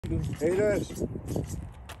baby. Hey, that's.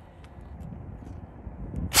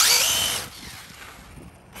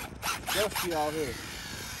 Dusty out here.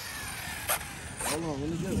 Hold on, let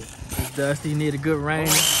me get it. It's Dusty, need a good rain.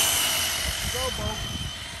 Go, bro.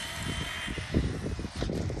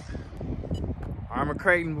 Armor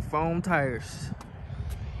Kraton with foam tires.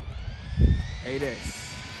 Hey, that's.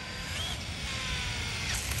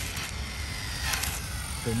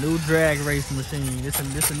 The new drag race machine. This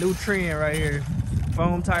a new trend right here.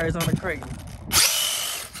 Foam tires on the Kraton.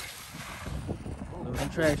 Little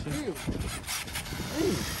traction.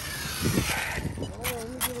 Hold on, let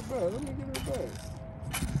me get it back. Let me get it back.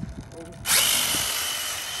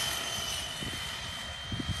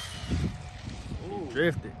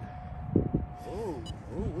 Drifted. Oh,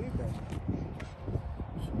 we back.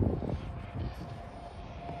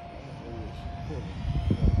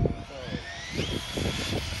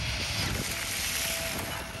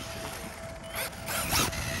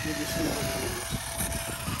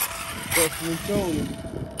 Testing and tuning.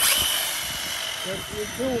 Testing and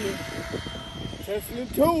tuning. Testing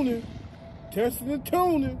and tuning. Testing and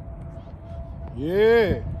tuning.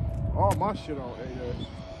 Yeah. All my shit on AS.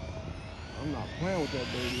 I'm not playing with that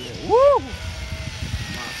baby yet. Woo!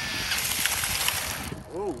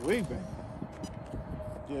 Oh, way back.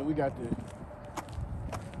 Yeah, we got the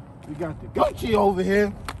Gucci over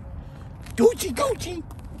here. Gucci.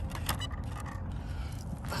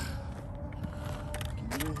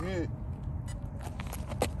 Give me a hit.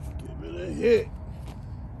 Give it a hit.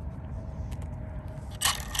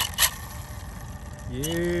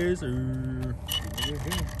 Yes, sir. Give me a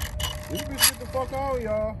hit. This bitch get the fuck on,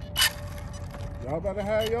 y'all. Y'all better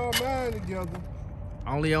have y'all mind together.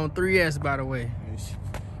 Only on 3S, by the way. And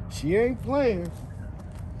she ain't playing.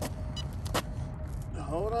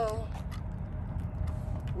 Hold on.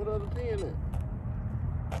 What other pin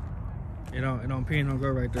at? It don't pin, don't go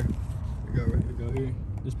right there. It go here.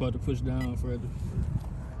 It's about to push down further.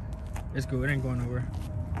 It's good, it ain't going nowhere.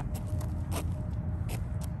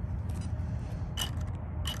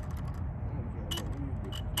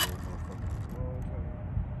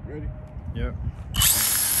 Ready? Yep.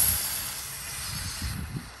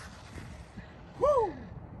 Woo!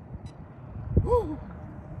 Woo!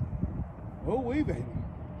 Oh, wee, baby.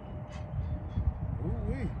 Oh,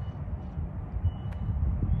 wee.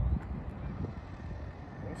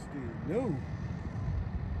 That's still new.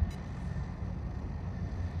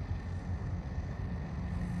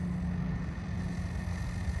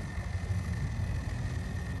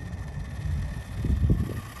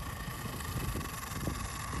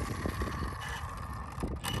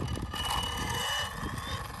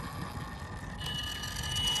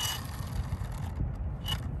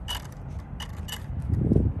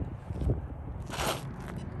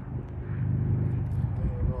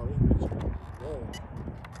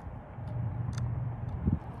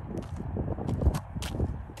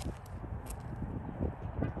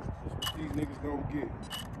 Niggas gonna get.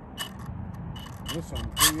 That's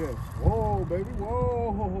something 3S. Whoa, baby,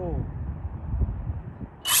 whoa.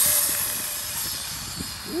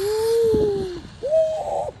 Woo!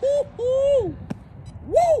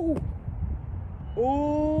 Woo!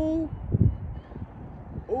 Ooh!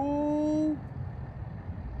 Ooh!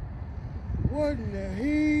 What in the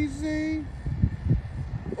heezy?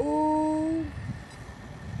 Ooh!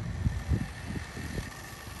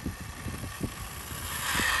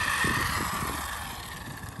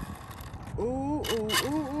 Ooh.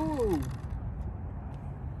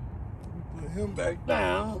 Put him back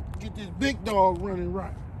down. Get this big dog running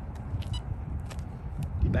right.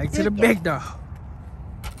 Back to the big dog.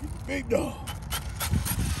 Get the big dog.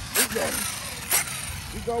 Big dog.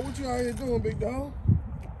 Big dog, what you out here doing, big dog?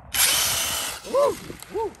 Woo!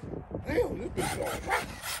 Damn, this big dog.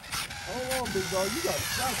 Hold on, big dog. You got to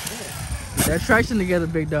stop that. Get that traction together,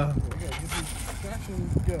 big dog. Yeah, get this traction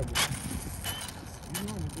together. You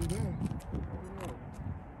know what to do that.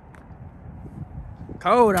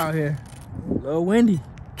 Cold out here. A little windy.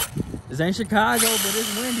 This ain't Chicago, but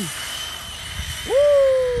it's windy.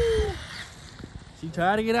 Woo! She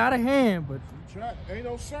tried to get out of hand, but ain't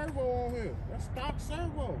no servo on here. That's stock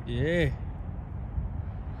servo. yeah.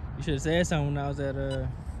 You should have said something when I was at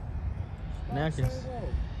Nackers. It's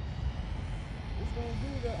gonna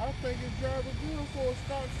do that. I think it's driving good for a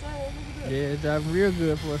stock servo. Look at that. Yeah, it's driving real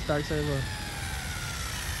good for a stock servo.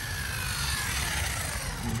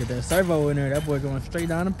 You get that servo in there, that boy going straight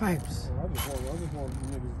down the pipes. I just want these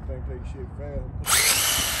niggas to think they shit fast.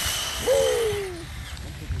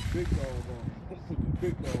 I'm putting this big dog on.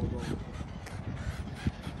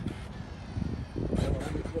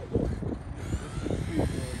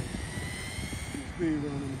 Speed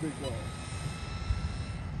running the big dog.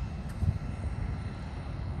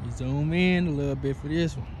 Zoom in a little bit for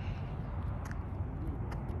this one.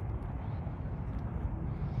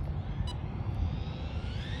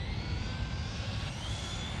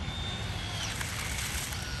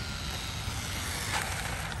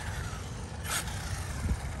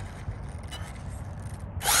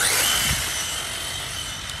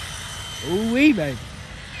 Ooh-wee, baby.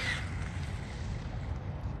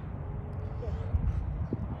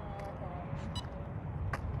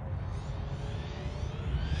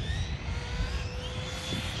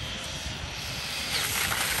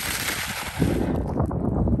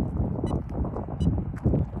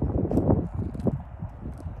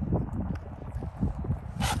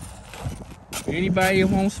 Anybody who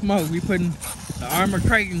won't smoke, we putting the armor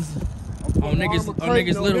cratons on niggas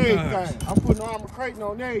little cars. I'm putting the armor craton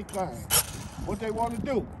on everything. What they want to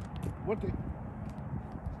do? What they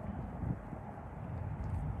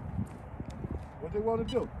want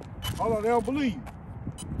to do? Hold on, they don't believe you.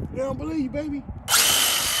 They don't believe you, baby.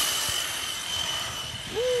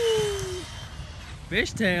 Woo.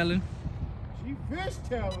 Fishtailing. She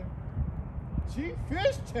fishtailing. She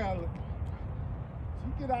fishtailing. She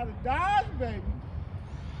get out of Dodge, baby.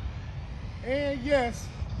 And yes,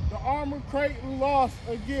 the armor craton lost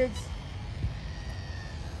against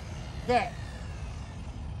that.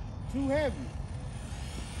 Too heavy.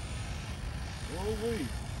 Oh wait.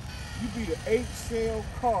 You beat an 8-cell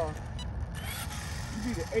car. You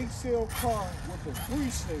beat an 8-cell car with a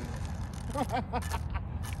 3-cell.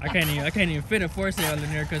 I can't even fit a 4-cell in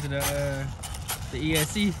there because of the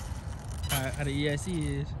ESC. How the ESC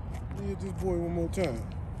is. Hit this boy one more time.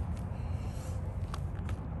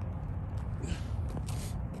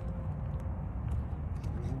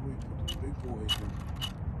 Put the big boy in.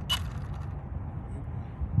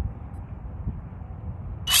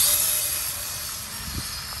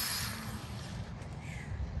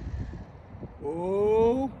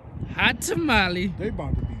 Oh, hot tamale. They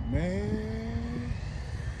about to be mad.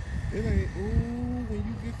 It ain't, ooh, when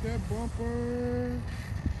you get that bumper.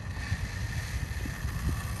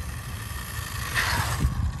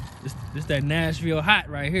 This that Nashville hot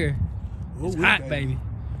right here. It's hot, baby.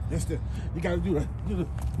 That's the, you gotta do that.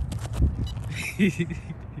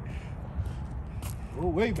 Oh,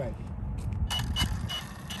 wait, baby.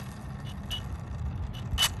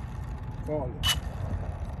 Call it.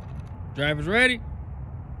 Drivers ready?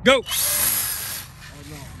 Go!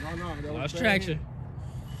 Oh, no. Lost traction.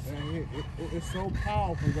 It's so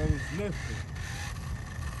powerful that it's lifted.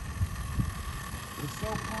 It's so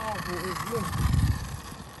powerful it's lifted.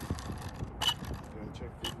 Gotta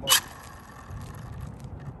check this motor.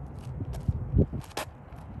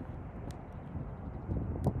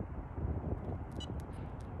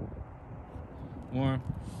 Warm.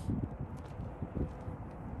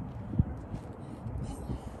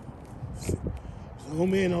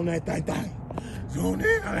 Zoom in on that thing. Zoom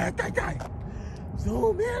in on that thing.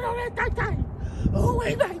 Zoom in on that thing. Oh,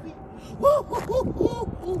 wait, baby. Woo, woo, woo,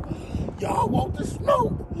 woo, woo. Y'all want the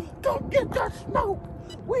smoke? Come get the smoke.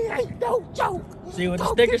 We ain't no joke. See what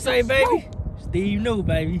the sticker say, baby? Steve knew,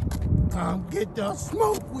 baby. Come get the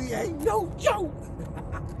smoke. We ain't no joke.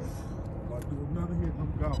 I'll do another hit and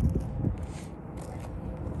I'm gone.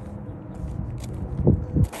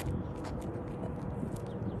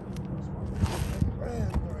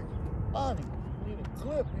 Buddy, need a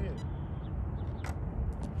clip here.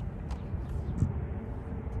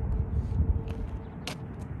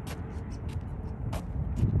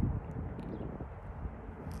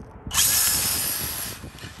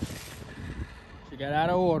 She got out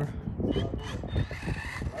of order. I got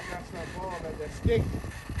some ball at that stick. We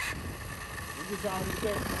just out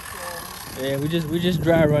here testing. Yeah, we just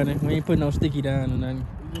dry running. We ain't putting no sticky down or nothing.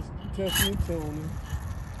 We just testing and tuning.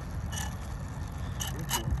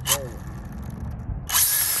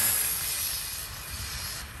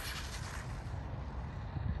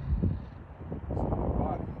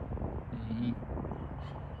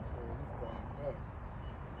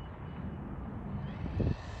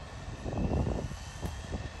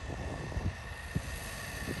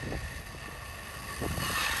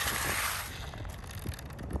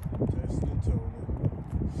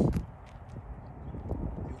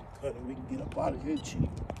 We can get up out of here cheap.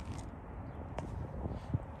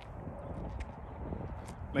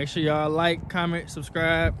 Make sure y'all like, comment,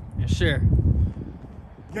 subscribe, and share.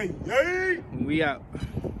 Yay, yay! We out.